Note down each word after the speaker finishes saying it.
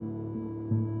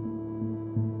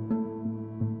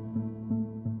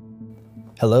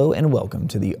Hello and welcome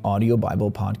to the Audio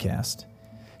Bible Podcast.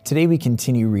 Today we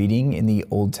continue reading in the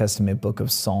Old Testament book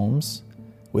of Psalms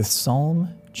with Psalm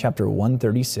chapter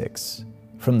 136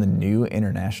 from the New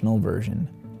International Version.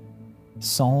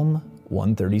 Psalm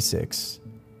 136.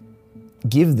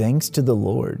 Give thanks to the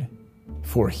Lord,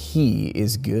 for He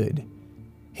is good.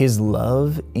 His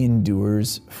love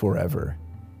endures forever.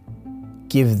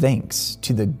 Give thanks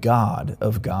to the God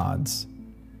of gods.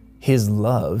 His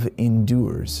love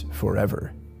endures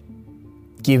forever.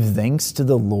 Give thanks to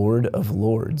the Lord of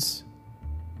lords.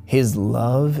 His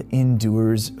love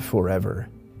endures forever.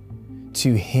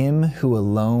 To Him who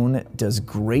alone does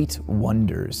great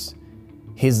wonders,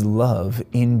 His love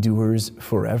endures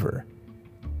forever.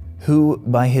 Who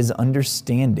by His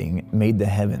understanding made the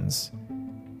heavens,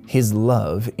 His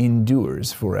love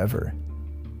endures forever.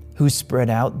 Who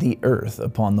spread out the earth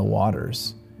upon the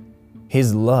waters,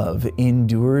 His love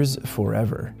endures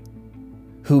forever.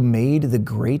 Who made the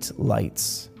great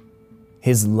lights,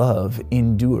 His love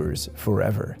endures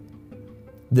forever.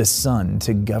 The sun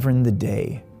to govern the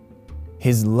day,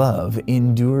 His love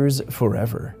endures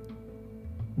forever.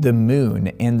 The moon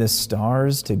and the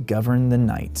stars to govern the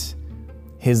night,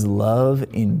 His love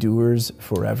endures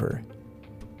forever.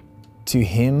 To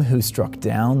Him who struck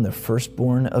down the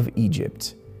firstborn of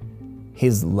Egypt,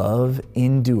 His love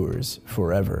endures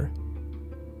forever.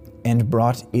 And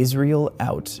brought Israel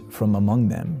out from among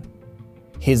them,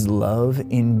 His love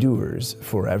endures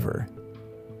forever.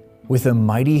 With a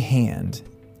mighty hand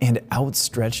and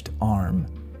outstretched arm,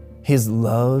 His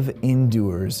love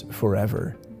endures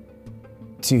forever.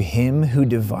 To Him who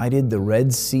divided the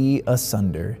Red Sea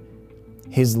asunder,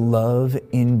 His love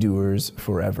endures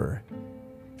forever.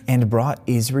 And brought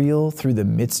Israel through the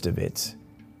midst of it,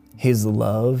 His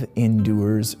love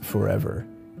endures forever.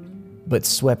 But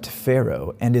swept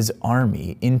Pharaoh and his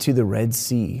army into the Red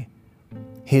Sea,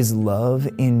 His love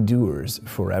endures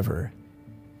forever.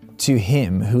 To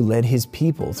Him who led His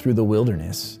people through the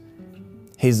wilderness,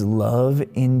 His love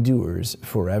endures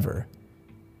forever.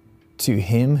 To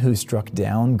Him who struck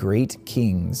down great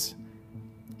kings,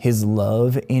 His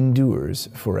love endures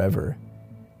forever.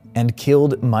 And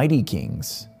killed mighty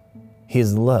kings,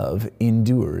 His love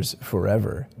endures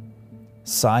forever.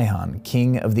 Sihon,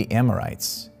 king of the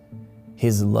Amorites,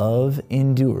 His love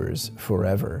endures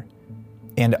forever.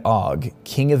 And Og,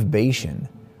 king of Bashan,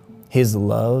 His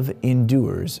love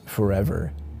endures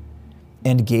forever.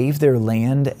 And gave their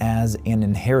land as an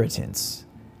inheritance,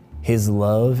 His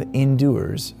love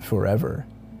endures forever.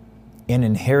 An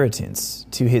inheritance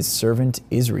to His servant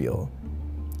Israel,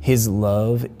 His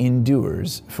love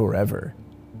endures forever.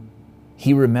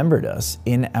 He remembered us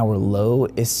in our low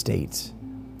estate,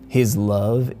 His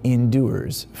love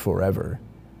endures forever.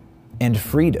 And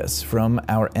freed us from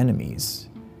our enemies,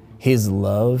 His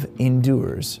love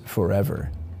endures forever.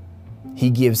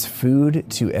 He gives food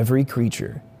to every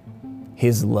creature,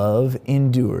 His love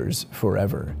endures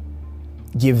forever.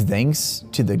 Give thanks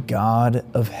to the God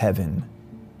of heaven,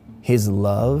 His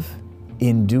love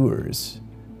endures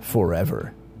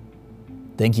forever.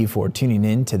 Thank you for tuning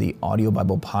in to the Audio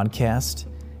Bible Podcast,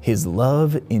 His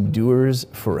love endures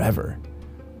forever.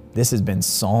 This has been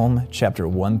Psalm chapter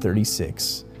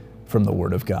 136 from the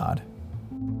Word of God.